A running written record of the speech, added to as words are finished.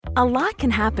A lot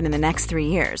can happen in the next 3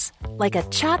 years. Like a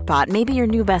chatbot may be your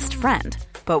new best friend.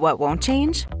 But what won't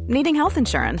change? Needing health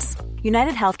insurance.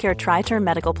 United Healthcare Tri-Term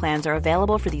Medical Plans are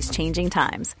available for these changing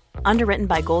times. Underwritten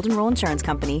by Golden Rule Insurance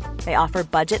Company, they offer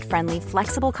budget-friendly,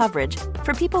 flexible coverage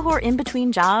for people who are in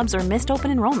between jobs or missed open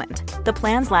enrollment. The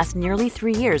plans last nearly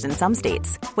 3 years in some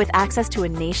states, with access to a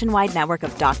nationwide network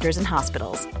of doctors and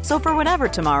hospitals. So for whatever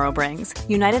tomorrow brings,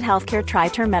 United Healthcare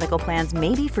Tri-Term Medical Plans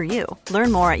may be for you.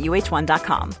 Learn more at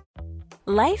uh1.com.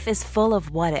 Life is full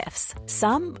of what-ifs.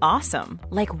 Some awesome,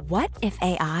 like what if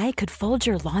AI could fold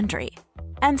your laundry?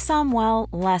 And some, well,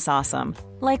 less awesome.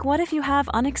 Like what if you have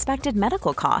unexpected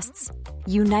medical costs?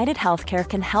 United Healthcare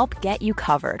can help get you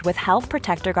covered with Health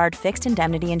Protector Guard fixed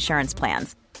indemnity insurance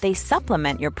plans. They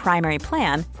supplement your primary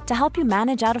plan to help you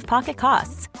manage out-of-pocket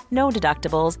costs. No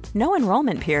deductibles, no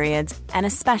enrollment periods, and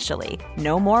especially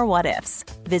no more what-ifs.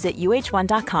 Visit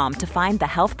uh1.com to find the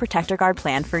Health Protector Guard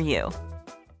plan for you.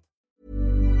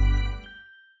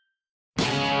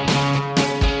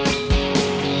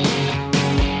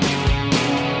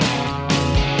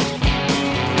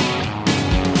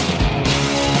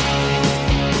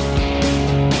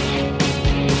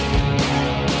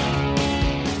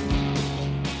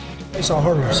 I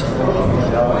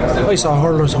saw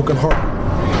hurlers who can hurl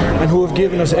and who have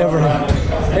given us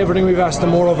everything we've asked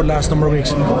them more over the last number of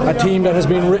weeks. A team that has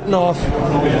been written off,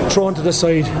 thrown to the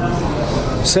side,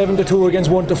 7-2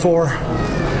 against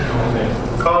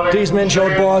 1-4. These men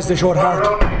showed balls, they showed heart,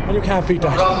 and you can't beat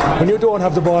that. When you don't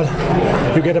have the ball,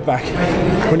 you get it back.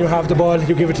 When you have the ball,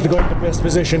 you give it to the guy in the best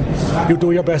position. You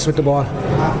do your best with the ball.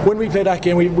 When we play that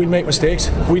game, we'll make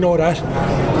mistakes. We know that,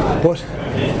 but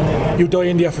you die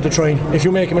in the effort of trying. If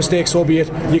you make a mistake, so be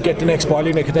it. You get the next ball,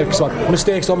 you make the next one.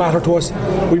 Mistakes don't matter to us.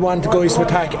 We want the guys to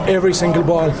attack every single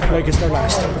ball like it's their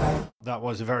last. That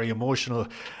was a very emotional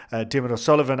Diarmuid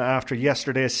O'Sullivan after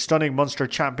yesterday's stunning Munster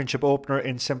Championship opener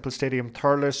in Semple Stadium,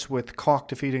 Thurles, with Cork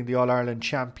defeating the All-Ireland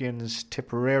champions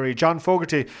Tipperary. John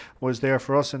Fogarty was there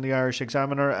for us in the Irish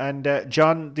Examiner. And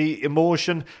John, the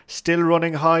emotion still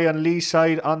running high on Lee's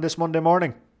side on this Monday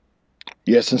morning.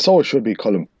 Yes, and so it should be,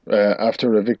 Colm.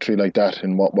 After a victory like that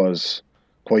in what was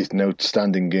quite an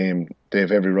outstanding game, they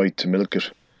have every right to milk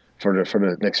it for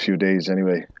the next few days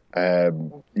anyway.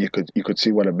 You could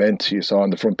see what it meant. You saw on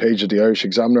the front page of the Irish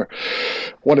Examiner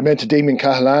what it meant to Damien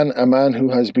Cahalane, a man who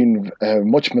has been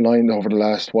much maligned over the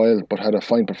last while, but had a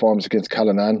fine performance against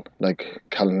Callanan. Like,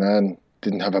 Callanan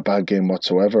didn't have a bad game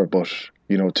whatsoever, but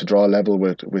you know, to draw a level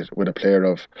with a player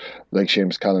of like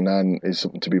Seamus Callanan is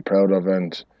something to be proud of,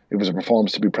 and it was a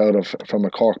performance to be proud of from a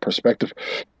Cork perspective.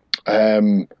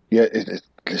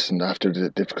 Listen, after the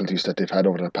difficulties that they've had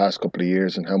over the past couple of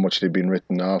years and how much they've been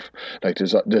written off, like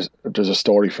there's a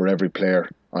story for every player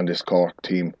on this Cork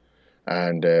team,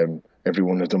 and every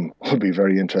one of them will be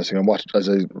very interesting. And what, as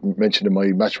I mentioned in my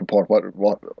match report,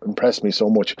 what impressed me so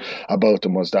much about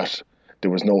them was that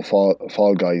there was no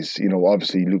fall guys. You know,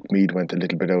 obviously Luke Meade went a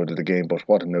little bit out of the game, but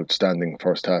what an outstanding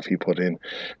first half he put in.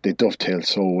 They dovetailed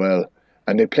so well.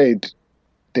 And they played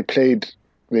 15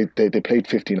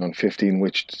 on 15,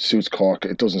 which suits Cork.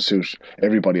 It doesn't suit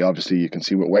everybody. Obviously, you can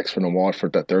see with Wexford and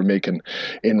Waterford that they're making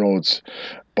inroads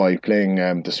by playing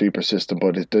the sweeper system,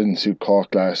 but it didn't suit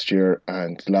Cork last year,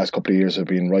 and the last couple of years have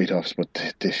been write-offs, but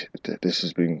this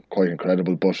has been quite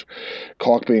incredible. But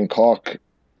Cork being Cork,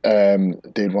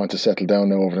 they'd want to settle down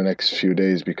now over the next few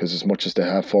days, because as much as they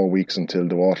have 4 weeks until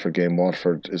the Waterford game,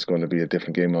 Waterford is going to be a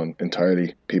different game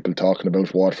entirely. People talking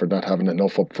about Waterford not having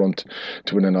enough up front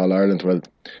to win an All-Ireland. Well,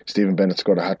 Stephen Bennett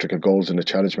scored a hat-trick of goals in the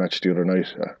challenge match the other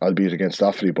night, albeit against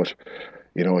Offaly, but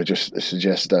you know, it just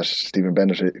suggests that Stephen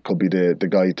Bennett could be the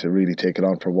guy to really take it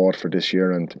on for Waterford this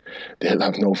year, and they'll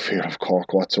have no fear of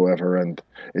Cork whatsoever. And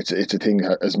it's a thing,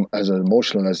 as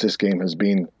emotional as this game has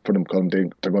been for them, they're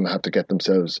going to have to get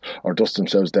themselves or dust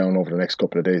themselves down over the next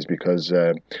couple of days, because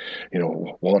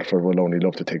Waterford will only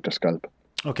love to take their scalp.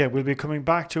 Okay, we'll be coming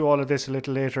back to all of this a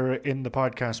little later in the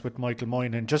podcast with Michael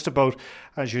Moynihan, just about,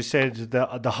 as you said,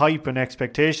 the hype and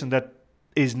expectation that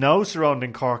is now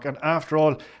surrounding Cork. And after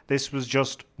all, this was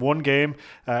just one game,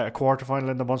 a quarter-final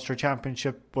in the Munster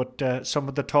Championship, but some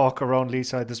of the talk around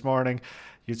Leeside this morning,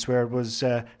 you'd swear it was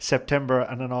September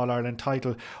and an All-Ireland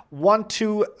title. Want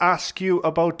to ask you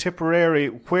about Tipperary.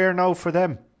 Where now for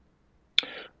them?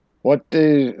 I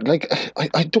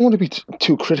don't want to be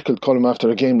too critical, Colm,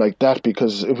 after a game like that,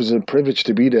 because it was a privilege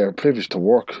to be there, a privilege to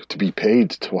work, to be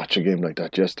paid to watch a game like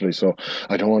that yesterday. So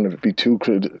I don't want to be too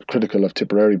critical of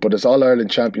Tipperary. But as All-Ireland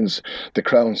champions, the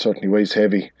crown certainly weighs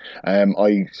heavy.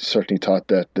 I certainly thought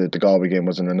that the Galway game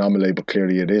was an anomaly, but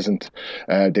clearly it isn't.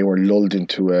 They were lulled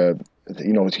into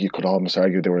you could almost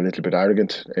argue they were a little bit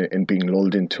arrogant in being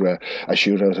lulled into a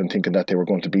shootout and thinking that they were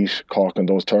going to beat Cork on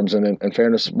those terms. And in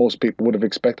fairness, most people would have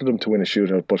expected them to win a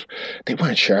shootout, but they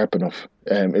weren't sharp enough.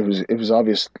 It was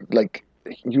obvious. Like,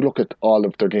 you look at all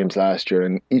of their games last year,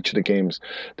 and each of the games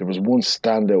there was one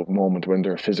standout moment when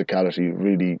their physicality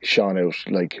really shone out,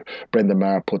 like Brendan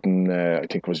Maher putting I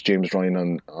think it was James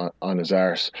Ryan on his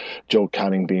arse, Joe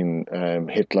Canning being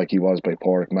hit like he was by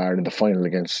Pádraig Maher in the final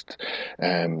against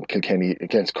Kilkenny,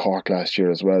 against Cork last year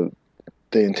as well.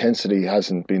 The intensity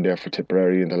hasn't been there for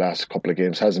Tipperary in the last couple of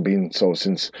games, hasn't been so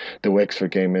since the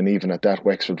Wexford game, and even at that,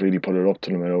 Wexford really put it up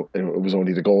to them. It was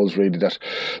only the goals really that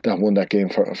won that game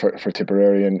for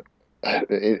Tipperary, and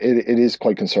it is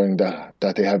quite concerning that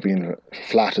they have been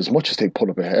flat. As much as they put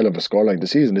up a hell of a scoreline, the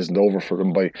season isn't over for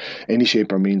them by any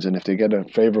shape or means, and if they get a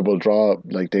favourable draw,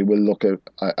 like, they will look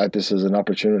at this as an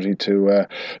opportunity to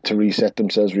reset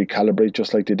themselves, recalibrate,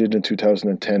 just like they did in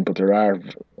 2010. But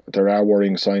there are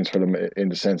worrying signs for them in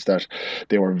the sense that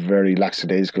they were very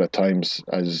lackadaisical at times.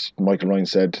 As Michael Ryan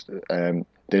said,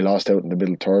 they lost out in the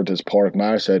middle third, as Pádraig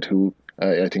Maher said, who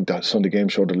I think that Sunday game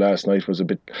showed it last night, was a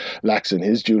bit lax in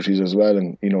his duties as well.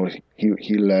 And he'll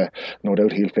no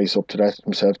doubt he'll face up to that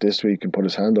himself this week and put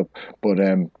his hand up. But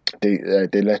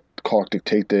they let Cork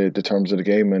dictate the terms of the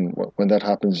game, and when that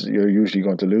happens, you're usually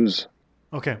going to lose.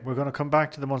 Okay, we're going to come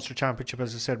back to the Munster Championship,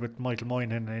 as I said, with Michael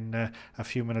Moynihan in a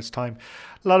few minutes' time.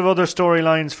 A lot of other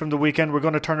storylines from the weekend. We're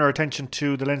going to turn our attention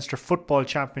to the Leinster Football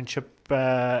Championship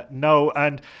now,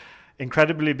 and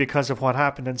incredibly, because of what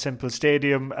happened in Semple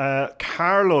Stadium,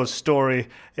 Carlow's story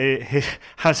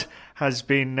has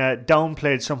been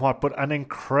downplayed somewhat, but an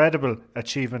incredible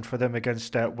achievement for them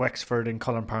against Wexford in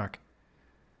Cullen Park.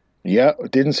 Yeah,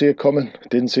 didn't see it coming.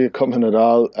 Didn't see it coming at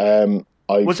all.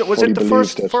 Was it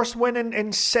the first win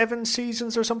in 7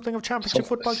 seasons or something of Championship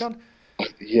football, John?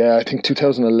 Yeah, I think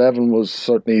 2011 was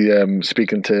certainly,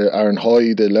 speaking to Aaron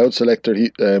Hoy, the loud selector,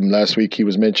 last week, he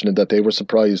was mentioning that they were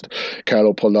surprised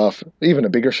Carlow pulled off even a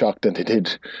bigger shock than they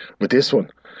did with this one.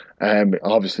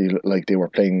 Obviously, like, they were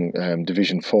playing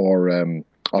Division 4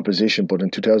 opposition, but in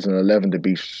 2011 they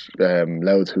beat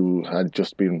Louth, who had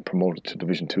just been promoted to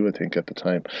Division 2, I think, at the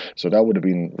time. So that would have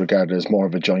been regarded as more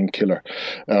of a giant killer,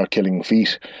 or killing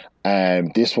feat.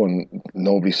 This one,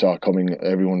 nobody saw coming.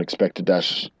 Everyone expected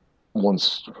that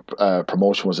once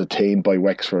promotion was attained by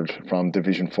Wexford from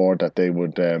Division 4, that they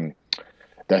would they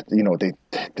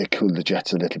cooled the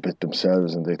jets a little bit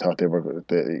themselves, and they thought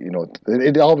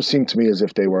it always seemed to me as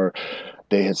if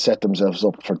they had set themselves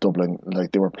up for Dublin.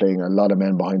 Like, they were playing a lot of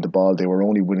men behind the ball. They were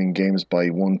only winning games by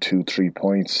 1, 2, 3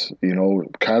 points.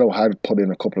 Carlow had put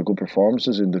in a couple of good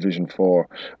performances in Division 4,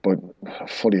 but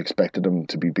fully expected them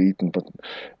to be beaten. But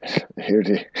here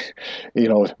I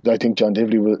think John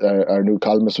Divley, our new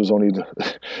columnist, was only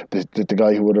the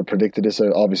guy who would have predicted this.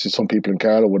 Obviously, some people in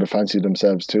Carlow would have fancied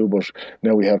themselves too, but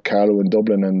now we have Carlow in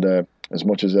Dublin, and as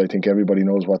much as I think everybody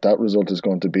knows what that result is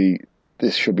going to be,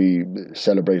 this should be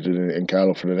celebrated in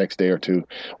Carlow for the next day or two,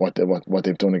 what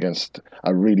they've done against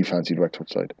a really fancied Wexford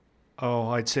side. Oh,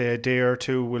 I'd say a day or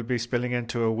two will be spilling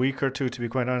into a week or two, to be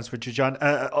quite honest with you, John.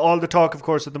 All the talk, of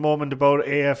course, at the moment about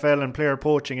AFL and player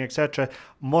poaching, etc.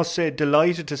 Must say,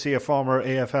 delighted to see a former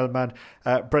AFL man,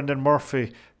 Brendan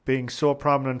Murphy, being so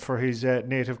prominent for his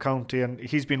native county, and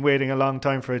he's been waiting a long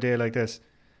time for a day like this.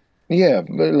 Yeah,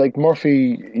 like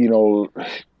Murphy,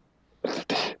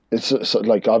 it's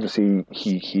like, obviously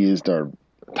he is their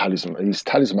talisman. He's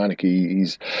talismanic.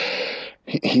 He's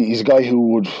a guy who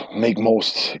would make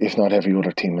most, if not every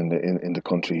other team in the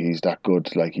country. He's that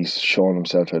good. Like, he's shown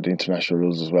himself at the international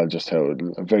rules as well. Just how,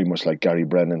 very much like Gary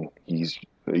Brennan, he's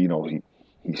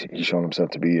shown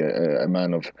himself to be a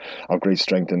man of great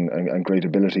strength and great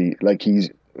ability. Like, he's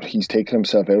taken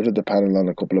himself out of the panel on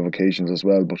a couple of occasions as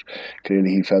well, but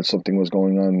clearly he felt something was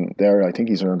going on there. I think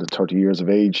he's around the 30 years of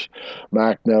age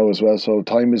mark now as well, so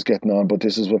time is getting on, but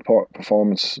this is a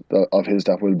performance of his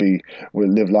that will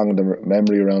live long in the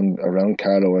memory around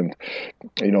Carlow. And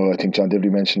I think John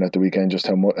Divley mentioned at the weekend just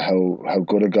how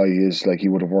good a guy he is. Like, he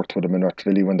would have worked with him in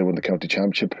Rathvilly when they won the county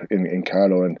championship in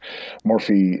Carlow. And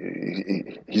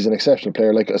Murphy, he's an exceptional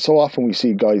player. Like, so often we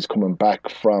see guys coming back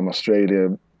from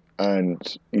Australia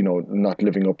and not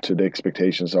living up to the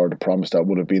expectations or the promise that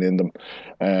would have been in them.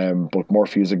 But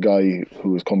Murphy is a guy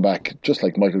who has come back, just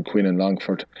like Michael Quinn in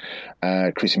Longford,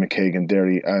 Chrissy McCaig in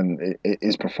Derry, and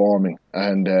is performing.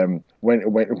 And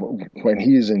when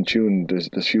he is in tune,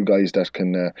 there's few guys that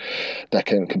can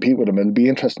compete with him. It'll be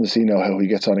interesting to see now how he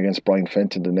gets on against Brian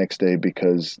Fenton the next day,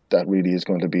 because that really is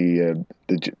going to be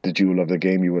the jewel of the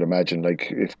game, you would imagine.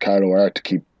 Like, if Carlow are to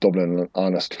keep Dublin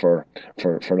honest for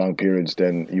long periods,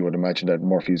 then you would imagine that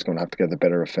Murphy's going to have to get the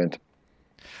better of Fenton.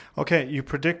 Okay, you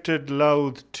predicted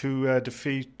Louth to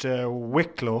defeat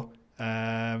Wicklow.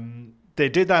 They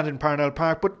did that in Parnell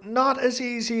Park, but not as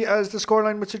easy as the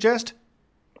scoreline would suggest.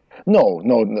 No,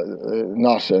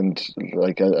 not. And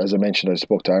like as I mentioned, I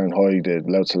spoke to Aaron Hoy, the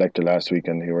Louth selector last week,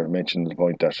 and he were mentioning the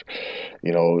point that,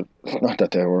 not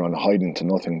that they were on hiding to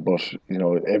nothing, but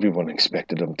everyone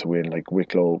expected them to win. Like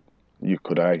Wicklow, you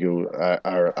could argue,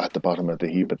 are at the bottom of the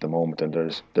heap at the moment, and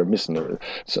they're missing.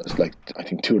 So it's like I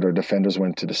think two of their defenders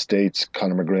went to the States.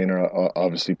 Conor McGrainer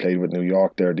obviously played with New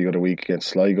York there the other week against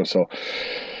Sligo, so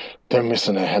they're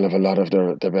missing a hell of a lot of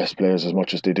their best players, as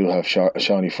much as they do have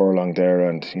Shawnee Furlong there,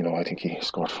 and I think he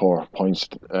scored 4 points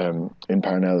in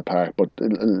Parnell Park. But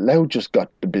Louth just got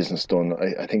the business done.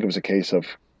 I think it was a case of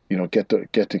get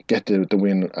the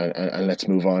win and let's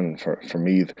move on for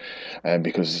Meath,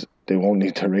 because they won't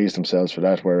need to raise themselves for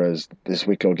that. Whereas this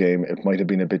Wicklow game, it might have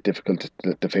been a bit difficult.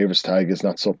 The favourites tag is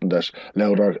not something that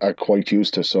Louth are quite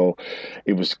used to. So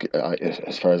it was,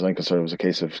 as far as I'm concerned, it was a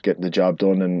case of getting the job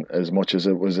done. And as much as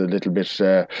it was a little bit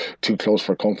too close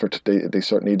for comfort, they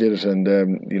certainly did it. And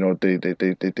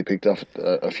they picked off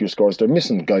a few scores. They're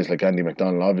missing guys like Andy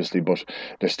McDonald, obviously, but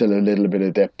there's still a little bit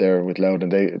of depth there with Louth,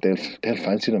 and they'll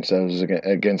fancy themselves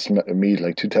against Meath.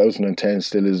 Like 2010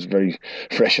 still is very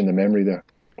fresh in the memory there.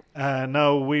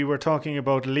 Now, we were talking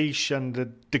about Laois and the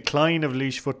decline of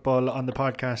Laois football on the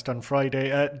podcast on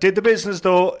Friday. Did the business,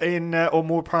 though, in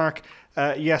O'Moore Park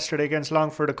yesterday against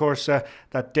Longford, of course,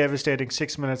 that devastating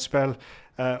 6-minute spell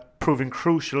proving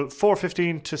crucial.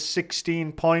 4-15 to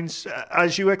 16 points,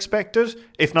 as you expected,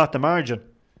 if not the margin.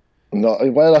 No,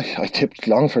 well, I tipped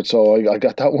Longford, so I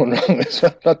got that one wrong. It's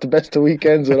not the best of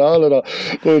weekends at all. But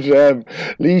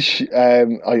Laois,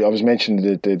 I was mentioning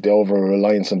the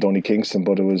over-reliance on Donny Kingston,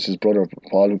 but it was his brother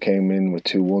Paul who came in with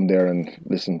 2-1 there. And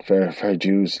listen, fair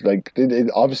dues. Like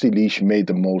obviously Laois made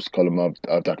the most, Colm,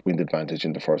 of that wind advantage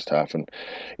in the first half, and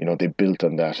they built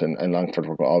on that. And Longford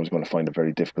were always going to find it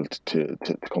very difficult to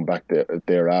come back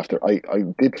thereafter. I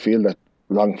did feel that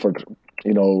Longford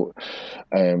were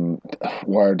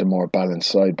the more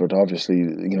balanced side, but obviously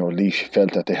Laois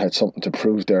felt that they had something to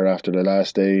prove there after the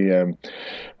last day.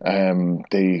 When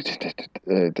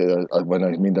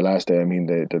I mean the last day, I mean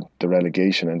the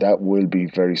relegation, and that will be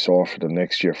very sore for them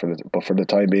next year. But for the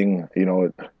time being,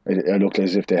 it looked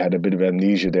as if they had a bit of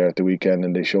amnesia there at the weekend,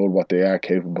 and they showed what they are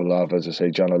capable of. As I say,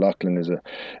 John O'Loughlin is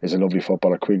a lovely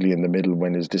footballer. Quigley in the middle,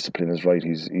 when his discipline is right,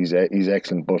 he's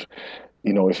excellent. But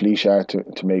if Laois are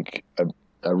to make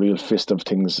a real fist of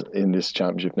things in this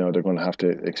championship now, they're going to have to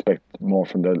expect more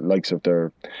from the likes of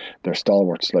their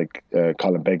stalwarts like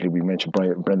Colin Begley. We mentioned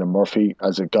Brendan Murphy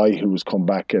as a guy who's come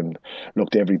back and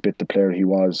looked every bit the player he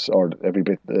was, or every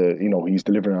bit he's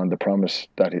delivering on the promise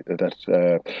that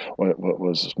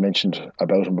was mentioned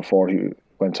about him before he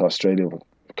went to Australia.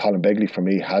 Colin Begley, for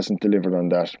me, hasn't delivered on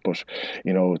that, but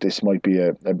this might be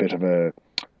a bit of a,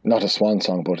 not a swan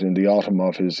song, but in the autumn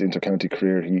of his inter-county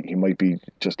career, he might be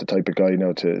just the type of guy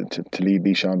now to lead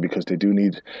Laois on, because they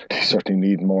certainly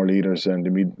need more leaders, and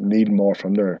they need more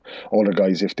from their older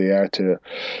guys if they are to,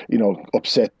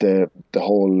 upset the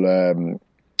whole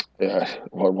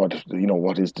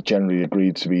what is generally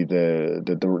agreed to be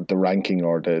the ranking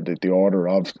or the order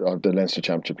of the Leinster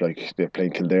Championship. Like, they're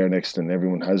playing Kildare next, and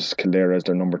everyone has Kildare as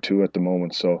their number 2 at the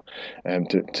moment. So,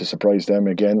 to surprise them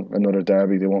again, another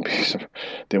derby, they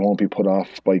won't be put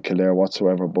off by Kildare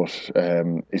whatsoever. But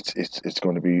it's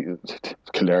going to be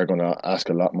Kildare are going to ask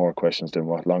a lot more questions than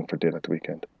what Longford did at the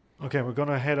weekend. Okay, we're going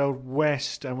to head out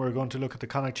west, and we're going to look at the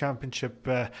Connacht Championship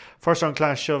first round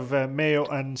clash of Mayo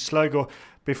and Sligo.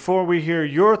 Before we hear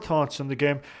your thoughts on the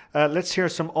game, let's hear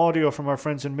some audio from our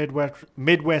friends in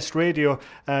Midwest Radio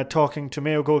talking to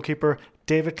Mayo goalkeeper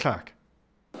David Clark.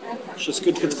 It's just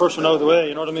good to get the first one out of the way,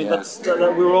 you know what I mean? Yeah. This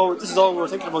is all we were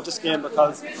thinking about this game,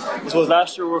 because I suppose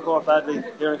last year we were caught badly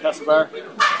here in Castlebar.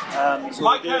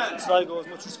 So we gave Sligo as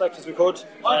much respect as we could,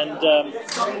 and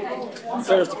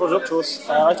fairness to put it up to us.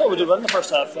 I thought we did well in the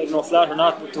first half, I don't know, flat or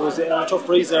not, but there was a tough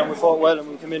breeze there, and we fought well, and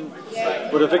we came in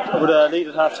with a lead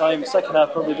at half time. Second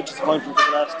half probably a bit disappointing for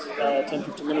the last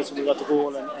 10-15 minutes when we got the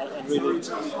goal and really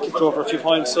kicked over a few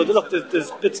points. So look,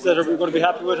 there's bits that we're going to be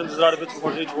happy with, and there's a lot of bits we're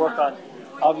going to need to work on.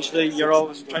 Obviously, you're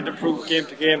always trying to improve game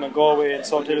to game, and Galway and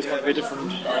Salthill is going to be a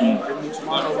different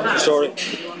story. I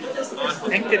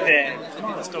think that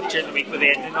the stuff during the week with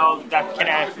it and all that kind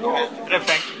of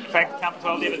affect the camp as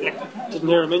well, David. Didn't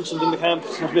hear it mentioned in the camp,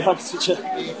 to be honest with you.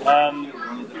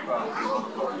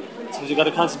 So you've got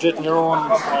to concentrate on your own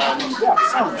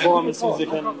performance, things you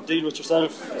can deal with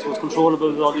yourself. So it's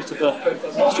controllable, all these type of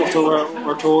stuff that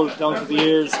we're told down through the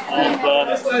years, and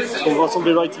so what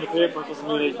somebody writes in the paper doesn't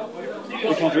really,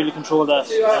 you can't really control that.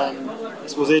 I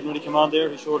suppose Aidan, when he came on there,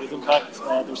 he showed his impact.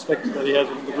 The respect that he has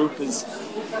within the group is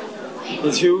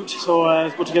huge. So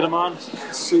it's good to get him on.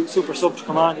 Super sub to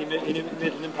come on. He made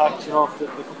an impact, the couple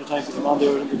of times he came on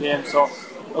there in the game. So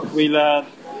look, we'll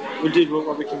deal with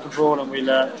what we can control, and we'll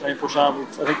try and push on.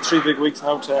 We've, I think, 3 big weeks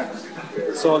now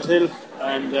to Salt Hill,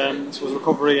 and I suppose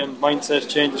recovery and mindset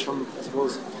changes from, I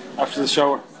suppose, after the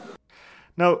shower.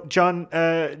 Now, John,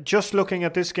 just looking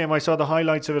at this game, I saw the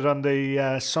highlights of it on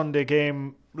the Sunday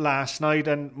game last night,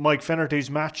 and Mike Finnerty's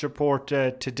match report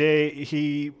today,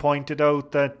 he pointed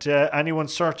out that anyone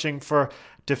searching for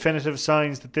definitive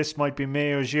signs that this might be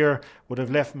Mayo's year would have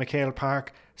left McHale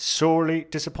Park sorely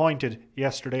disappointed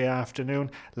yesterday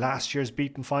afternoon. Last year's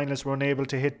beaten finalists were unable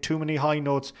to hit too many high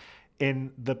notes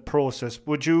in the process.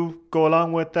 Would you go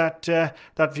along with that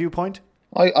viewpoint?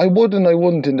 I would and I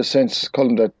wouldn't, in the sense,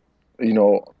 Colin, that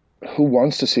who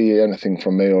wants to see anything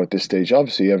from Mayo at this stage?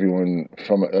 Obviously, everyone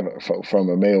from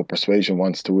a Mayo persuasion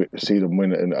wants to see them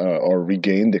win or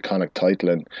regain the Connacht title,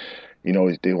 and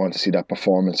they want to see that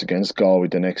performance against Galway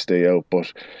the next day out.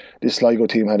 But this Sligo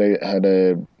team did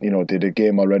a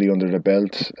game already under the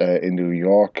belt in New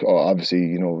York.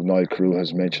 Obviously, Niall Carew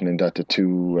has mentioned that the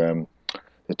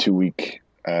 2 week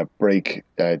break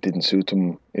didn't suit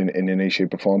them in any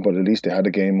shape or form, but at least they had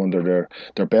a game under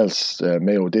their belts.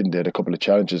 Mayo didn't. They had a couple of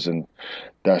challenges, and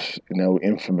that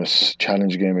infamous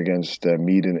challenge game against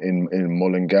Meath in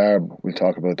Mullingar, we'll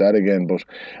talk about that again. But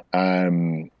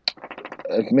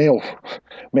Mayo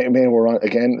were on,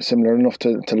 again, similar enough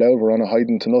to Louth, were on a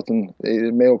hiding to nothing.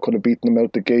 Mayo could have beaten them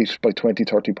out the gate by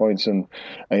 20-30 points, and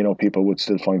people would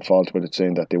still find fault with it,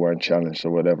 saying that they weren't challenged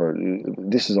or whatever.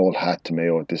 This is all hat to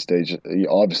Mayo at this stage.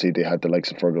 Obviously they had the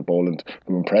likes of Fergal Boland,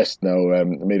 who impressed now,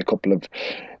 made a couple of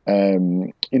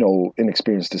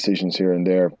inexperienced decisions here and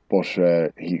there, but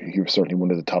he was certainly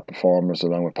one of the top performers,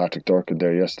 along with Patrick Durkin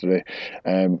there yesterday.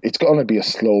 It's going to be a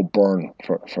slow burn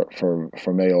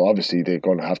for Mayo. Obviously they're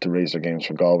going to have to raise their games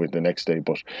for Galway the next day,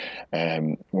 but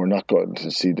we're not going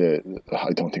to see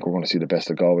I don't think we're going to see the best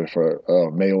of Galway for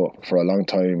Mayo for a long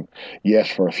time yet,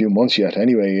 for a few months yet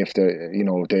anyway. If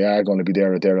they are going to be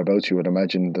there or thereabouts, you would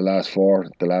imagine the last 4,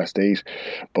 the last 8,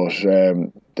 but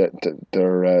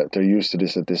they're used to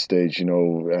this at this stage.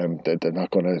 They're not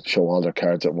going to show all their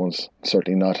cards at once.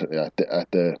 Certainly not at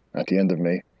the end of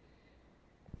May.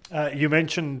 You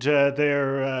mentioned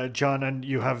there, John, and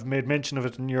you have made mention of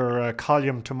it in your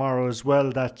column tomorrow as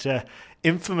well, that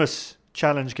infamous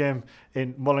challenge game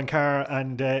in Mullingar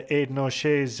and Aidan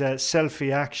O'Shea's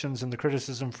selfie actions and the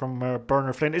criticism from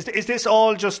Bernard Flynn. Is this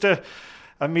all just a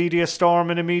media storm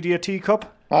in a media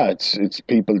teacup? It's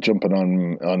people jumping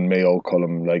on Mayo,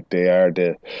 Colm, like they're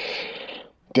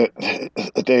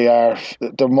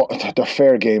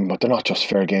fair game, but they're not just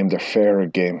fair game, they're fairer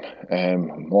game,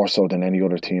 more so than any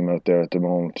other team out there at the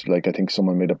moment. Like, I think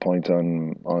someone made a point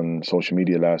on social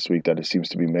media last week that it seems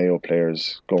to be Mayo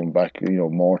players going back,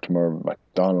 Mortimer,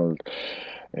 McDonald,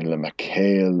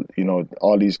 McHale,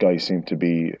 all these guys seem to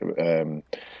be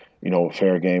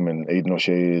fair game, and Aidan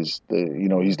O'Shea is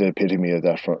he's the epitome of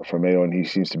that for Mayo, and he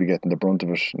seems to be getting the brunt of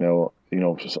it now.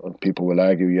 People will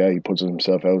argue, he puts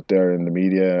himself out there in the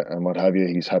media and what have you.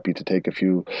 He's happy to take a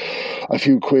few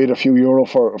quid, a few euro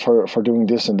for doing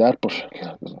this and that. But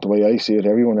the way I see it,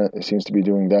 everyone seems to be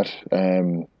doing that.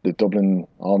 The Dublin,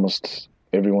 almost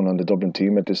everyone on the Dublin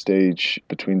team at this stage,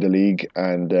 between the league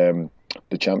and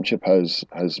the championship, has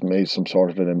made some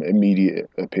sort of an immediate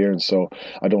appearance. So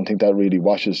I don't think that really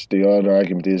washes. The other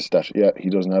argument is that he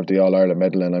doesn't have the All-Ireland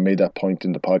medal, and I made that point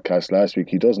in the podcast last week.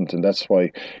 He doesn't, and that's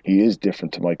why he is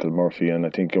different to Michael Murphy. And I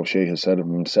think O'Shea has said of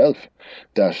himself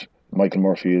that Michael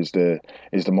Murphy is the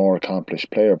more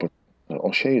accomplished player, but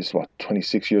O'Shea is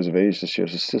 26 years of age this year.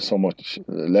 There's still so much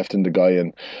left in the guy,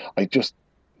 and I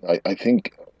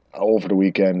think over the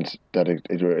weekend that it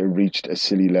reached a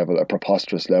silly level, a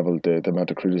preposterous level, the amount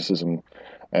of criticism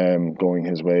going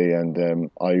his way,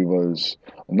 and I was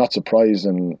not surprised,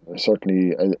 and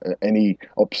certainly any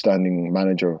upstanding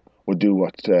manager would do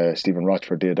what Stephen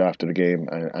Rochford did after the game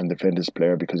and defend his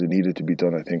player, because it needed to be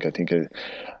done. I think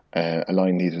a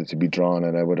line needed to be drawn,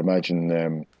 and I would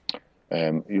imagine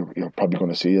you're probably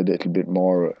going to see a little bit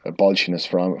more bolshiness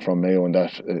from Mayo in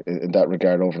that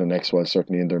regard over the next while,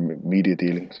 certainly in their media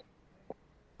dealings.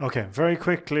 Okay, very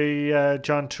quickly,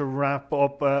 John, to wrap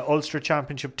up, Ulster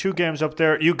Championship, 2 games up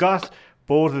there. You got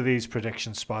both of these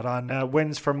predictions spot on.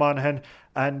 Wins for Monaghan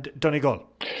and Donegal.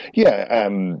 Yeah,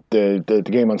 the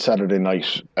game on Saturday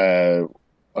night,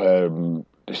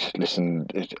 listen,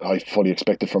 I fully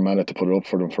expected Fermanagh to put it up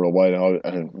for them for a while now,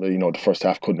 and the first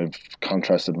half couldn't have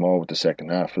contrasted more with the second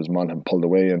half as Monaghan pulled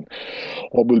away. And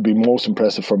what will be most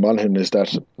impressive for Monaghan is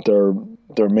that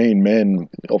their main men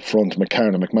up front,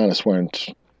 McCarron and McManus, weren't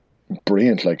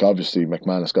brilliant. Like, obviously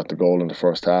McManus got the goal in the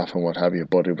first half and what have you,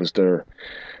 but it was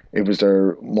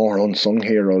their more unsung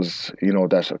heroes,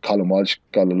 that Colin Walsh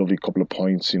got a lovely couple of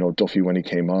points. Duffy, when he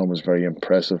came on, was very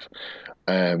impressive.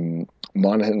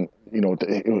 Monaghan,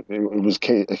 it was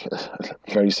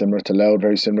very similar to Louth,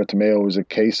 very similar to Mayo. It was a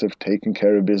case of taking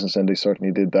care of business, and they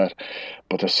certainly did that.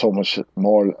 But there's so much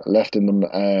more left in them.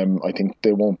 I think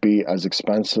they won't be as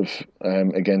expansive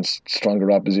against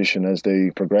stronger opposition as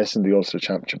they progress in the Ulster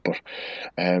Championship. But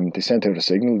they sent out a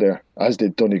signal there, as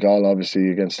did Donegal, obviously,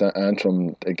 against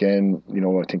Antrim. Again,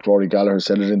 I think Rory Gallagher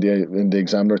said it in the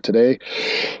Examiner today,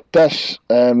 that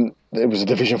it was a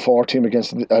Division 4 team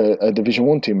against a Division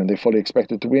 1 team, and they fully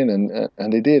expected to win,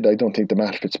 and they did. I don't think the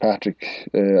Matt Fitzpatrick,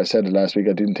 I said it last week,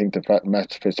 I didn't think the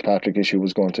Matt Fitzpatrick issue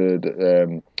was going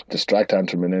to distract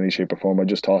Antrim in any shape or form. I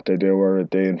just thought they were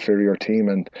the inferior team,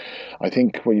 and I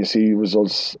think when you see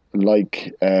results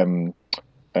like the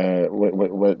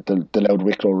Louth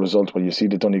Wicklow result, when you see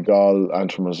the Donegal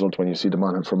Antrim result, when you see the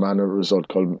Monaghan Fermanagh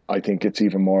result, I think it's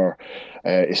even more,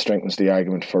 it strengthens the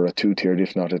argument for a 2-tiered,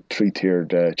 if not a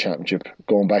 3-tiered championship.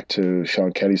 Going back to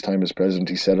Sean Kelly's time as president,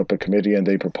 he set up a committee and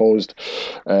they proposed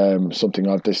something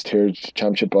of this tiered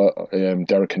championship.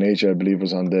 Derek Kanaja, I believe,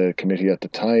 was on the committee at the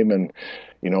time, and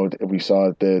we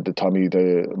saw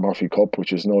the Murphy Cup,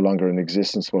 which is no longer in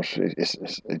existence, but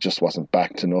it just wasn't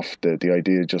backed enough. The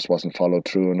idea just wasn't followed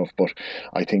through enough. But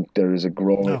I think there's a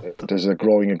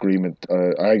growing agreement,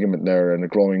 argument there, and a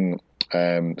growing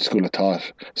school of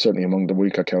thought, certainly among the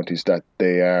weaker counties, that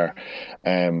they are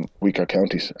weaker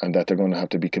counties, and that they're going to have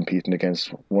to be competing against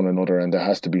one another, and there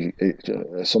has to be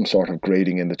some sort of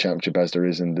grading in the championship as there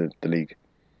is in the league.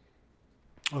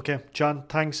 Okay, John,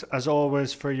 thanks as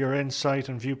always for your insight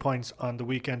and viewpoints on the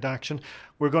weekend action.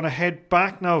 We're going to head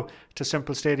back now to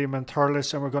Semple Stadium in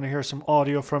Thurles, and we're going to hear some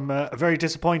audio from a very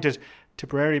disappointed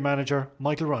Tipperary manager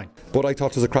Michael Ryan. But I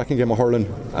thought it was a cracking game of hurling,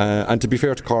 and to be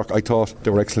fair to Cork, I thought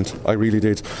they were excellent. I really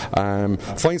did.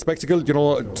 Fine spectacle.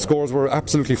 Scores were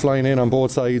absolutely flying in on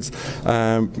both sides.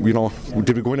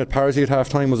 Did we go in at parity at half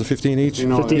time? Was it 15 each?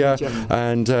 15 yeah. each, yeah.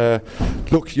 And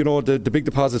look, the big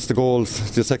deposits, the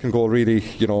goals, the second goal really,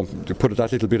 put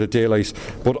that little bit of daylight.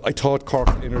 But I thought Cork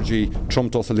energy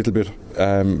trumped us a little bit,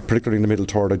 particularly in the middle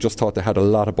third. I just thought they had a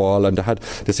lot of ball, and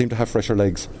they seemed to have fresher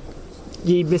legs.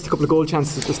 You missed a couple of goal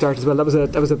chances at the start as well. That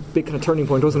was a big kind of turning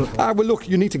point, wasn't it? Well, look,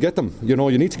 you need to get them. You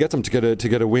need to get them to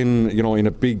get a win. In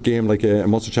a big game like a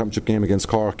Munster Championship game against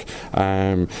Cork.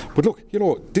 But look,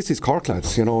 this is Cork,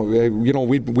 lads.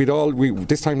 We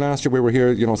this time last year we were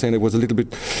here, saying it was a little bit,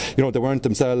 they weren't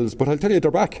themselves. But I'll tell you, they're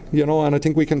back. And I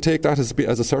think we can take that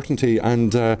as a certainty.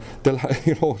 And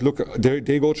they'll, look,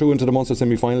 they go through into the Munster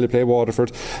semi-final. They play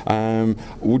Waterford. I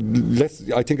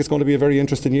think it's going to be a very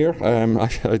interesting year.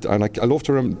 I love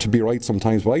to be right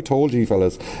sometimes, but I told you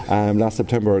fellas last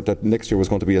September that next year was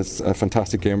going to be a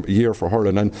fantastic year for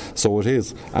hurling, and so it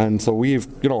is. And so we've,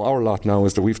 our lot now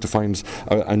is that we have to find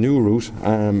a new route,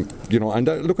 and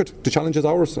look, at the challenge is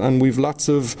ours, and we've lots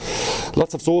of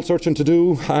soul searching to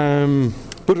do.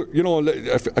 But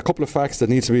a couple of facts that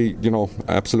need to be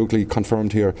absolutely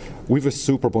confirmed here. We've a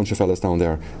super bunch of fellas down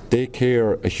there. They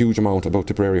care a huge amount about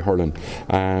Tipperary hurling.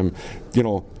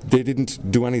 They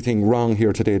didn't do anything wrong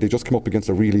here today. They just came up against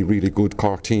a really, really good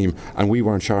Cork team, and we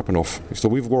weren't sharp enough. So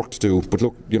we've work to do. But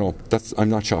look, I'm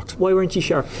not shocked. Why weren't you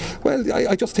sharp? Well,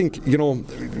 I just think, and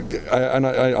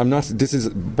I'm not. This is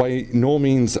by no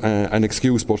means an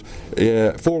excuse. But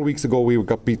 4 weeks ago we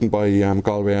got beaten by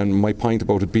Galway, and my point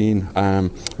about it being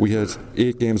we had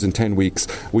 8 games in 10 weeks.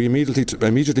 We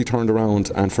immediately turned around,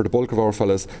 and for the bulk of our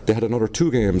fellas, they had another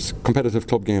 2 games, competitive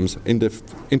club games, in the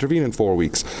intervening 4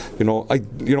 weeks.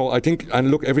 I think,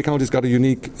 and look, every county's got a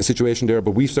unique situation there,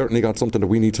 but we've certainly got something that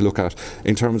we need to look at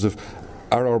in terms of,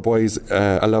 are our boys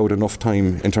allowed enough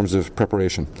time in terms of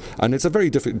preparation? And it's a very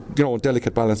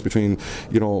delicate balance between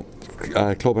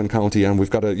club and county, and we've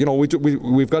got to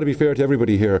we've got to be fair to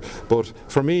everybody here. But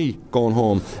for me, going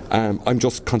home, I'm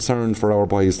just concerned for our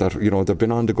boys that they've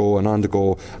been on the go,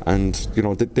 and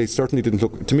they certainly didn't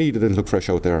look, to me, they didn't look fresh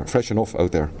enough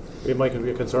out there. Michael, were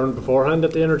you concerned beforehand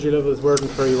that the energy levels weren't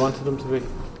where you wanted them to be?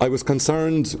 I was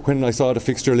concerned when I saw the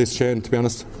fixture list, Shane, to be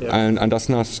honest, and that's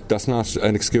not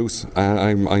an excuse.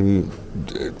 I'm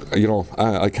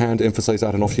I can't emphasise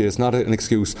that enough here. It's not an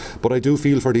excuse, but I do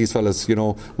feel for these fellas.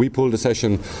 We pulled a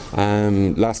session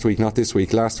last week, not this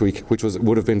week, last week, which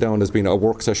would have been down as being a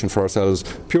work session for ourselves,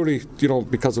 purely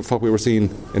because of what we were seeing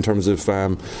in terms of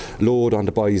load on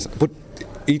the boys. But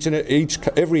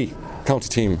every county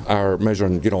team are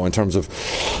measuring, in terms of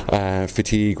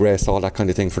fatigue, rest, all that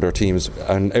kind of thing for their teams,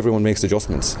 and everyone makes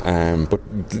adjustments. But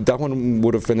that one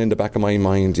would have been in the back of my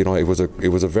mind. It was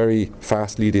a very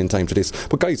fast lead-in time to this.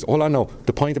 But guys, hold on now.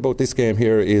 The point about this game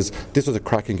here is this was a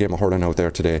cracking game of hurling out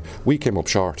there today. We came up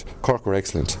short. Cork were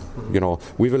excellent.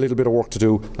 We've a little bit of work to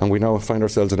do, and we now find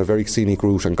ourselves in a very scenic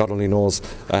route, and God only knows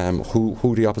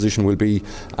who the opposition will be,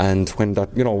 and when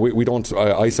that. We don't.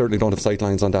 I certainly don't have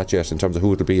sightlines on that yet in terms of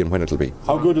who it'll be and when it'll be.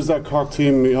 How good is that Cork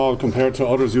team, Micheál, compared to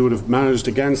others you would have managed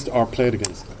against or played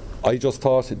against? I just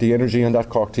thought the energy in that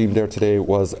Cork team there today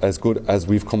was as good as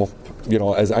we've come up,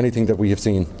 as anything that we have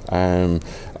seen. And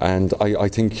I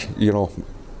think,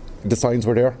 the signs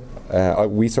were there.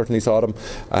 We certainly saw them.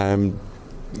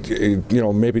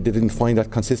 Maybe they didn't find that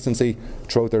consistency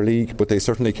throughout their league, but they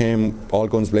certainly came all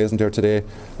guns blazing there today.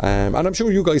 And I'm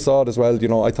sure you guys saw it as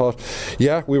well. I thought,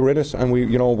 we were in it, and we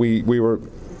were,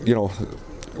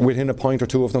 within a point or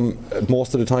two of them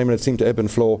most of the time, and it seemed to ebb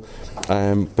and flow.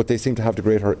 But they seem to have the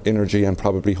greater energy and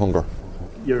probably hunger.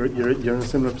 You're in a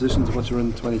similar position to what you were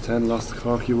in 2010, lost to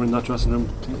Cork. You were in that dressing room.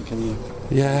 Can you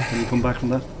come back from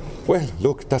that? Well,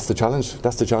 look, that's the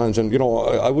challenge, and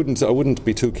I wouldn't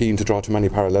be too keen to draw too many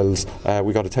parallels.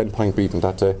 We got a 10-point beating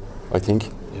that day, I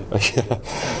think.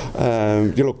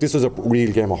 Look, this was a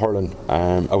real game of hurling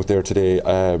out there today.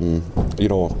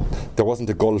 There wasn't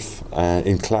a gulf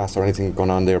in class or anything going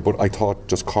on there, but I thought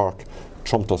just Cork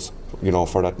trumped us,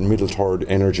 for that middle third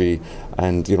energy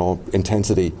and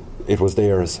intensity. It was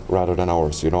theirs rather than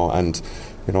ours, and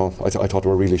I thought they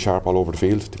were really sharp all over the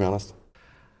field, to be honest.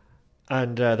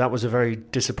 And that was a very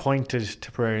disappointed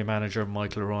Tipperary manager,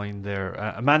 Michael Ryan there.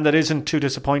 A man that isn't too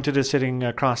disappointed is sitting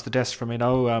across the desk from me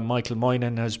now. Michael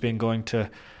Moynihan has been going to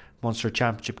Munster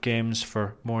Championship games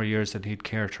for more years than he'd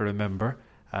care to remember.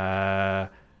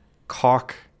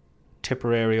 Cork,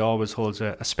 Tipperary always holds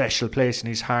a special place in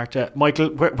his heart. Michael,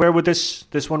 where would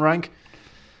this one rank?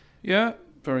 Yeah,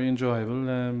 very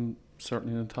enjoyable.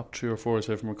 Certainly in the top 3 or 4, I'd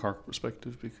say, from a Cork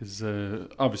perspective, because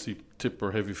obviously Tip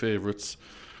are heavy favourites.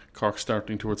 Cork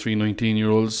starting 2 or 3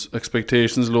 19-year-olds,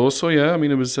 expectations low. So yeah, I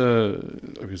mean, it was a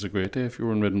great day if you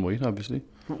were in red and white, obviously.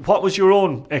 What was your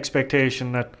own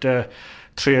expectation at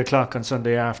 3 o'clock on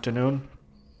Sunday afternoon?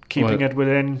 Keeping it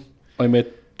within... I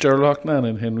met Gerald Loughnane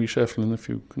and Henry Shefflin, if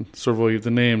you can survive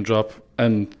the name drop,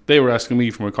 and they were asking me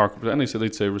from a Cork perspective, and I said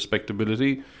I'd say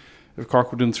respectability. If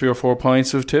Cork were doing 3 or 4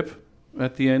 points of Tip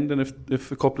at the end, and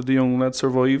if a couple of the young lads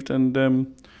survived,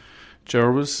 and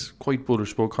Ger was quite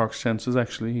bullish about Cork's chances,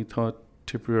 actually. He thought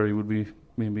Tipperary would be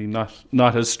maybe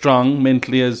not as strong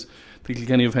mentally as the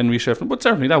Kilkenny of Henry Shefflin, but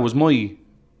certainly that was my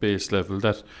base level,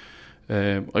 that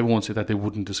I won't say that they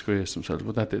wouldn't disgrace themselves,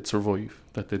 but that they'd survive,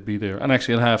 that they'd be there. And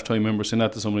actually at half-time, I remember saying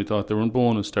that to somebody, thought they were in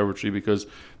bonus territory because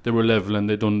they were level and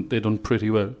they'd done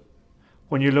pretty well.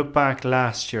 When you look back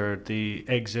last year, the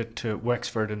exit to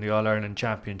Wexford in the All-Ireland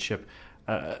Championship,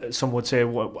 some would say a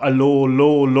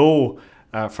low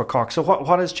for Cork. So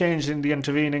what has changed in the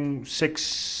intervening 6,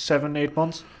 7, 8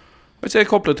 months? I'd say a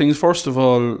couple of things. First of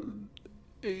all,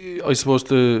 I suppose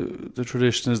the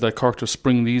tradition is that Cork just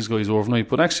spring these guys overnight,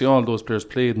 but actually all those players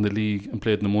played in the league and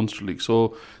played in the Munster League,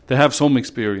 so they have some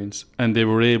experience and they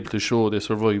were able to show they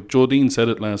survived. Joe Dean said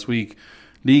it last week,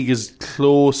 league is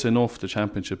close enough to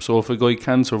championship, so if a guy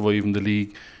can survive in the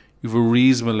league, you have a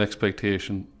reasonable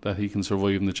expectation that he can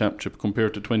survive in the championship,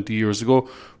 compared to 20 years ago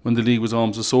when the league was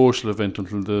almost a social event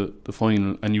until the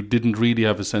final and you didn't really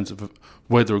have a sense of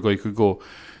whether a guy could go.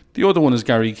 The other one is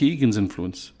Gary Keegan's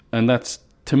influence, and that's,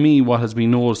 to me, what has been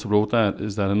noticed about that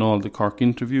is that in all the Cork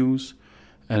interviews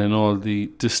and in all the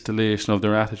distillation of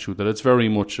their attitude, that it's very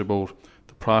much about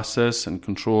the process and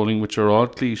controlling, which are all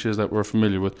cliches that we're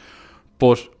familiar with.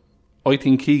 But I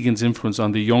think Keegan's influence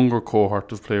on the younger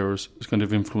cohort of players is kind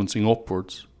of influencing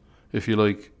upwards, if you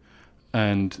like.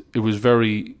 And it was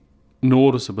very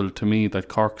noticeable to me that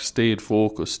Cork stayed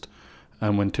focused,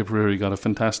 and when Tipperary got a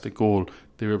fantastic goal,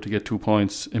 they were able to get 2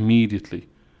 points immediately.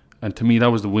 And to me, that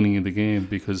was the winning of the game,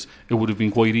 because it would have been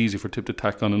quite easy for Tip to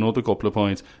tack on another couple of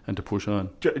points and to push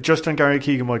on. Just on Gary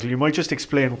Keegan, Michael, you might just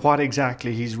explain what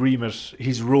exactly his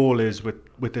role is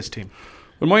with this team.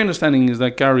 Well, my understanding is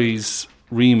that Gary's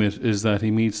remit is that he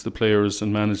meets the players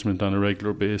and management on a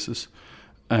regular basis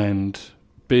and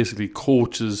basically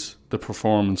coaches the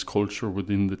performance culture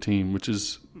within the team, which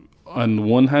is on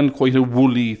one hand quite a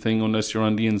woolly thing unless you're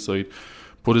on the inside,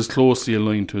 but is closely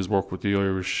aligned to his work with the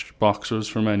Irish boxers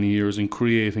for many years in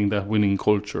creating that winning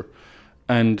culture.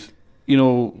 And,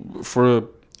 for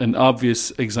an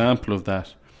obvious example of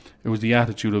that, it was the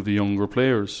attitude of the younger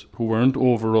players who weren't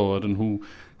overawed and who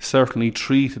certainly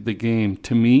treated the game,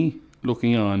 to me,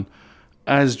 looking on,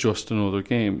 as just another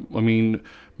game. I mean,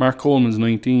 Mark Coleman's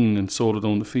 19 and sold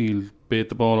down the field, bait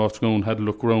the ball off the ground, had a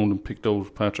look around and picked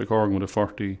out Patrick Horgan with a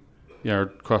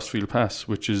 40-yard crossfield pass,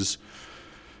 which is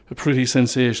a pretty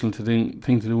sensational thing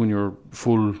to do in your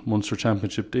full Munster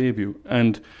Championship debut.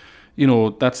 And,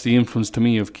 that's the influence to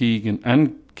me of Keegan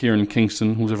and Kieran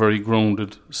Kingston, who's a very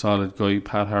grounded, solid guy,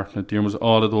 Pat Hartnett, Diarmuid,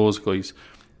 all of those guys.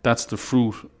 That's the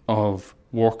fruit of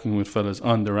working with fellas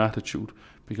on their attitude,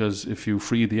 because if you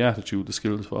free the attitude, the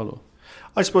skills follow.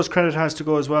 I suppose credit has to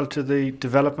go as well to the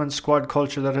development squad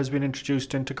culture that has been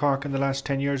introduced into Cork in the last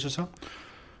 10 years or so.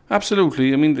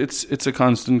 Absolutely. I mean, it's a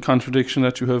constant contradiction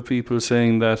that you have people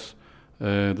saying that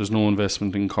there's no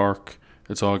investment in Cork,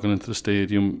 it's all gone into the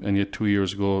stadium, and yet 2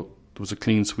 years ago there was a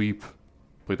clean sweep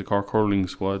by the Cork hurling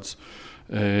squads.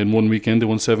 In one weekend they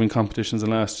won 7 competitions,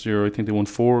 and last year I think they won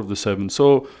 4 of the 7.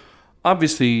 So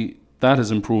obviously that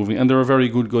is improving, and there are very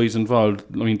good guys involved.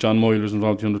 I mean, John Moyler's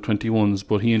involved in the under-21s,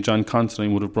 but he and John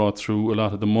Constantine would have brought through a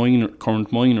lot of the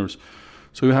current minors.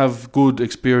 So you have good,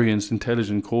 experienced,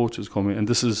 intelligent coaches coming, and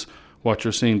this is what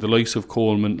you're seeing, the likes of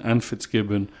Coleman and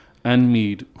Fitzgibbon and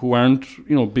Meade, who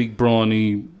aren't, big,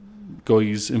 brawny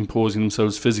guys imposing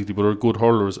themselves physically, but are good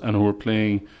hurlers and who are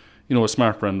playing, a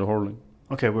smart brand of hurling.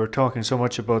 Okay, we're talking so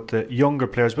much about the younger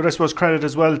players, but I suppose credit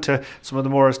as well to some of the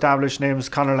more established names,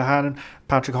 Conor Lehane and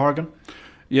Patrick Horgan.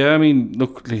 Yeah, I mean,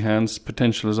 look, Lehane's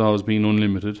potential has always been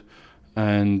unlimited,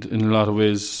 and in a lot of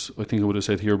ways, I think I would have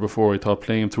said here before, I thought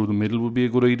playing him through the middle would be a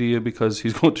good idea because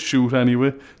he's going to shoot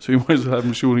anyway, so you might as well have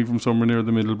him shooting from somewhere near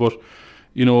the middle. But,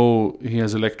 he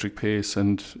has electric pace,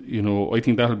 and, I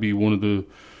think that'll be one of the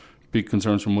big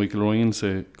concerns from Michael Ryan,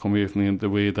 come away from the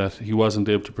way that he wasn't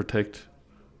able to protect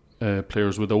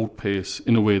players without pace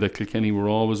in a way that Kilkenny were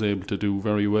always able to do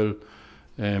very well.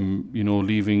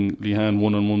 Leaving Lehane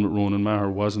one-on-one with Ronan Maher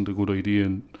wasn't a good idea,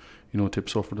 and Tip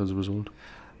suffered as a result.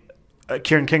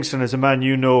 Kieran Kingston is a man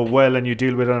you know well and you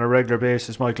deal with on a regular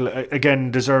basis, Michael.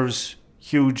 Again, deserves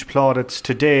huge plaudits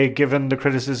today given the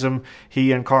criticism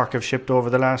he and Cork have shipped over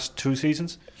the last 2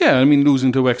 seasons. Yeah, I mean,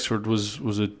 losing to Wexford was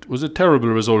a terrible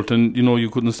result, and you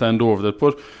couldn't stand over that.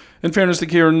 But in fairness to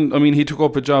Kieran, I mean, he took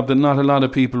up a job that not a lot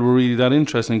of people were really that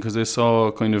interested in because they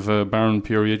saw kind of a barren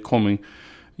period coming.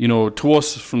 To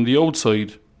us from the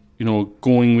outside,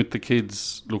 going with the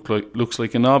kids looks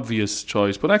like an obvious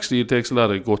choice, but actually it takes a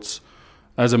lot of guts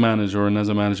as a manager and as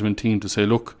a management team to say,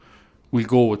 look, we'll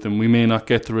go with them. We may not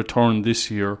get the return this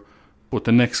year, but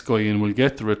the next guy in will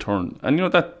get the return. And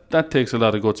that takes a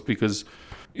lot of guts because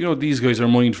these guys are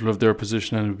mindful of their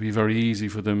position, and it would be very easy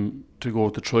for them to go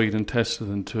to tried and tested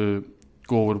and to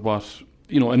go with what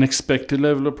an expected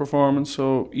level of performance.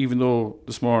 So even though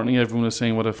this morning everyone was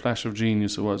saying what a flash of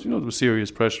genius it was, there was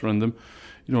serious pressure on them.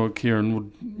 Kieran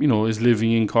would, is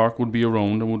living in Cork, would be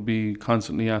around and would be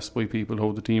constantly asked by people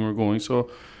how the team are going. So,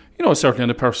 certainly on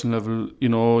a personal level,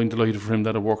 I'm delighted for him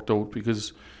that it worked out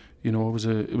because, it was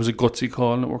a gutsy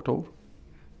call and it worked out.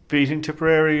 Beating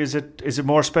Tipperary, is it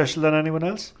more special than anyone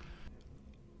else?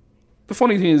 The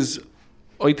funny thing is,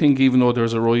 I think even though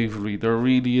there's a rivalry, there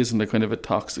really isn't a kind of a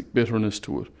toxic bitterness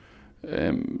to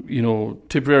it.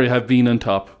 Tipperary have been on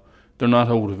top. They're not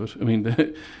out of it. I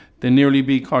mean, they nearly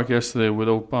beat Cork yesterday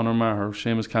without Bonner Maher.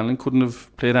 Seamus Callan couldn't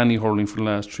have played any hurling for the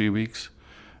last 3 weeks.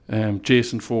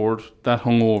 Jason Ford, that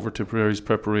hung over Tipperary's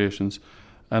preparations,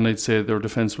 and I'd say their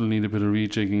defence will need a bit of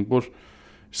rejigging. But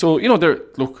so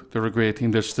they're a great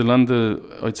team. They're still on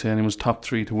I'd say anyone's top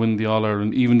 3 to win the All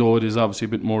Ireland, even though it is obviously a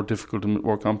bit more difficult and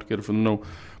more complicated for them now.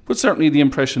 But certainly the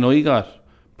impression I got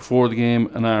before the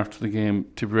game and after the game,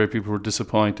 Tipperary people were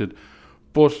disappointed.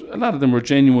 But a lot of them were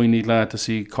genuinely glad to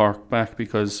see Cork back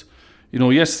because,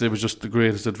 yesterday was just the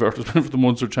greatest advertisement for the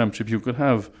Munster Championship you could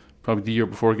have, probably the year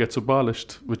before it gets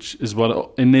abolished, which is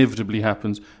what inevitably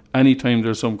happens. Anytime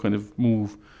there's some kind of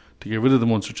move to get rid of the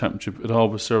Munster Championship, it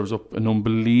always serves up an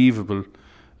unbelievable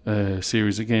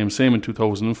series of games. Same in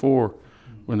 2004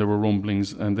 when there were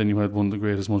rumblings, and then you had one of the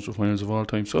greatest Munster finals of all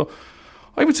time. So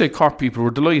I would say Cork people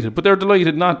were delighted, but they're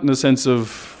delighted not in the sense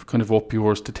of kind of up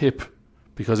yours to Tip,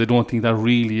 because I don't think that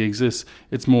really exists.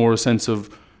 It's more a sense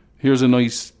of, here's a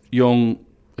nice young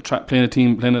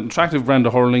playing an attractive brand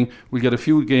of hurling. We'll get a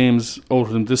few games out of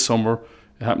them this summer.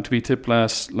 It happened to be Tip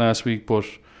last week, but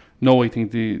no, I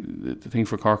think the thing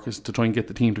for Cork is to try and get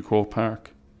the team to Croke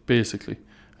Park, basically,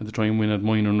 and to try and win at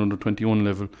minor and under 21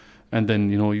 level. And then,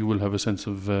 you will have a sense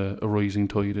of a rising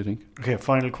tide, I think. Okay,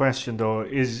 final question though.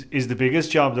 Is the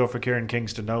biggest job though for Kieran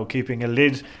Kingston now keeping a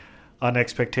lid on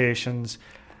expectations,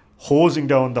 hosing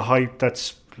down the hype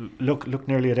that's look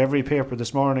nearly at every paper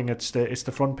this morning, it's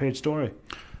the front page story.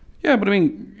 Yeah, but I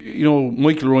mean,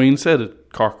 Michael Ryan said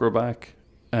it, Cork are back.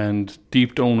 And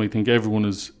deep down, I think everyone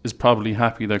is probably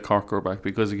happy that Cork are back,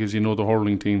 because it gives the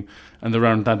hurling team, and there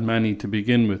aren't that many to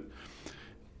begin with.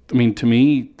 I mean, to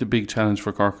me, the big challenge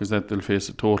for Cork is that they'll face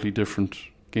a totally different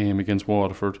game against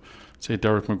Waterford. Say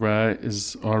Derek McGrath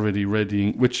is already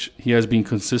readying, which he has been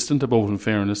consistent about, in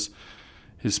fairness.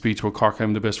 His speech about Cork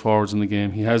having the best forwards in the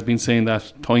game, he has been saying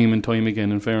that time and time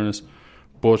again, in fairness.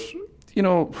 But,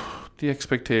 the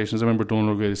expectations, I remember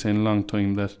Donald O'Grady saying a long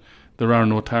time that there are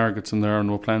no targets and there are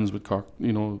no plans with Cork.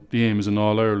 The aim is in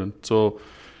All-Ireland. So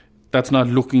that's not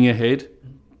looking ahead,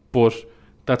 but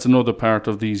that's another part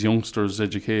of these youngsters'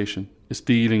 education. It's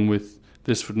dealing with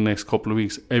this for the next couple of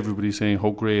weeks. Everybody's saying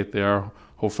how great they are,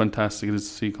 how fantastic it is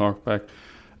to see Cork back.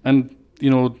 And,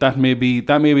 that may be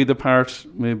the part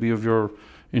maybe of your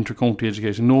inter-county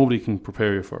education nobody can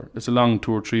prepare you for. It's a long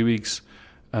 2 or 3 weeks,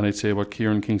 and I'd say what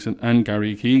Kieran Kingston and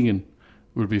Gary Keegan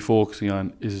will be focusing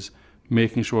on is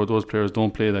making sure those players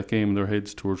don't play that game in their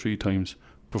heads 2 or 3 times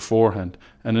beforehand.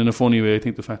 And in a funny way, I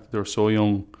think the fact that they're so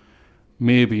young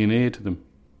may be an aid to them,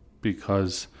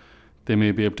 because they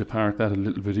may be able to park that a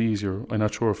little bit easier. I'm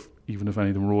not sure even if any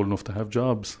of them are old enough to have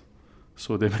jobs,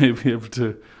 so they may be able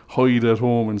to hide at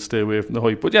home and stay away from the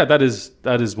hype. But yeah, that is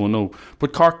one no.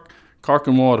 But Cork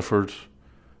and Waterford,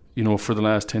 for the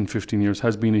last 10-15 years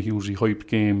has been a hugely hyped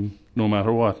game no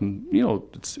matter what, and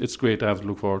it's great to have to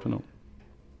look forward to now.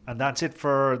 And that's it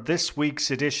for this week's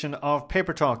edition of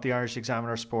Paper Talk, the Irish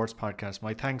Examiner Sports Podcast.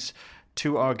 My thanks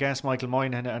to our guest Michael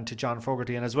Moynihan and to John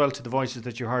Fogarty, and as well to the voices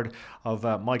that you heard of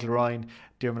Michael Ryan,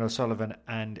 Diarmuid O'Sullivan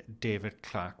and David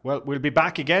Clark. Well, we'll be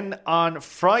back again on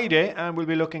Friday, and we'll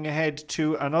be looking ahead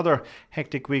to another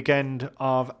hectic weekend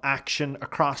of action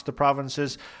across the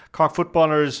provinces. Cork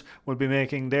footballers will be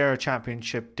making their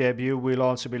championship debut. We'll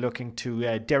also be looking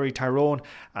to Derry Tyrone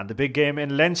and the big game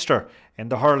in Leinster in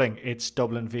the hurling. It's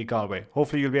Dublin v Galway.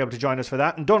 Hopefully you'll be able to join us for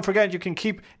that. And don't forget, you can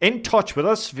keep in touch with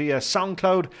us via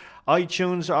SoundCloud,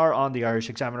 iTunes, or on the Irish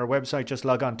Examiner website. Just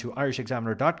log on to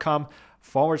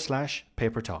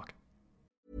irishexaminer.com/Paper Talk.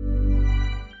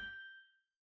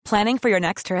 Planning for your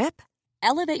next trip?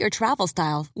 Elevate your travel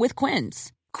style with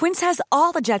Quince. Quince has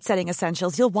all the jet-setting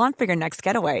essentials you'll want for your next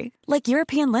getaway, like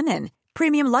European linen,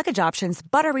 premium luggage options,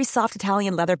 buttery soft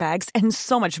Italian leather bags, and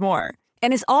so much more.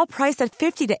 And is all priced at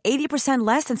 50 to 80%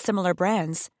 less than similar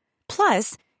brands.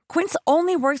 Plus, Quince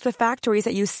only works with factories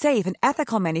that use safe and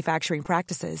ethical manufacturing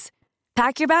practices.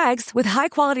 Pack your bags with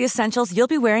high-quality essentials you'll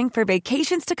be wearing for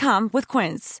vacations to come with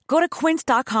Quince. Go to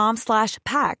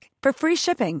quince.com/pack for free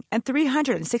shipping and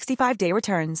 365-day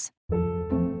returns.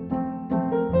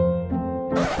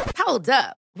 Hold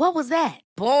up. What was that?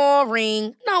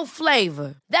 Boring. No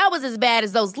flavor. That was as bad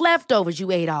as those leftovers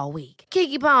you ate all week.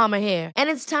 Keke Palmer here, and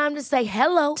it's time to say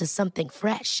hello to something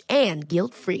fresh and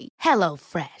guilt-free. Hello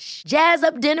Fresh. Jazz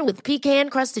up dinner with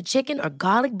pecan-crusted chicken or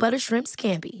garlic butter shrimp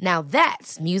scampi. Now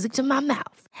that's music to my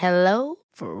mouth. Hello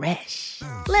Fresh.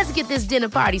 Let's get this dinner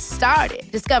party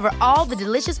started. Discover all the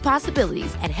delicious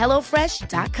possibilities at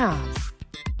HelloFresh.com.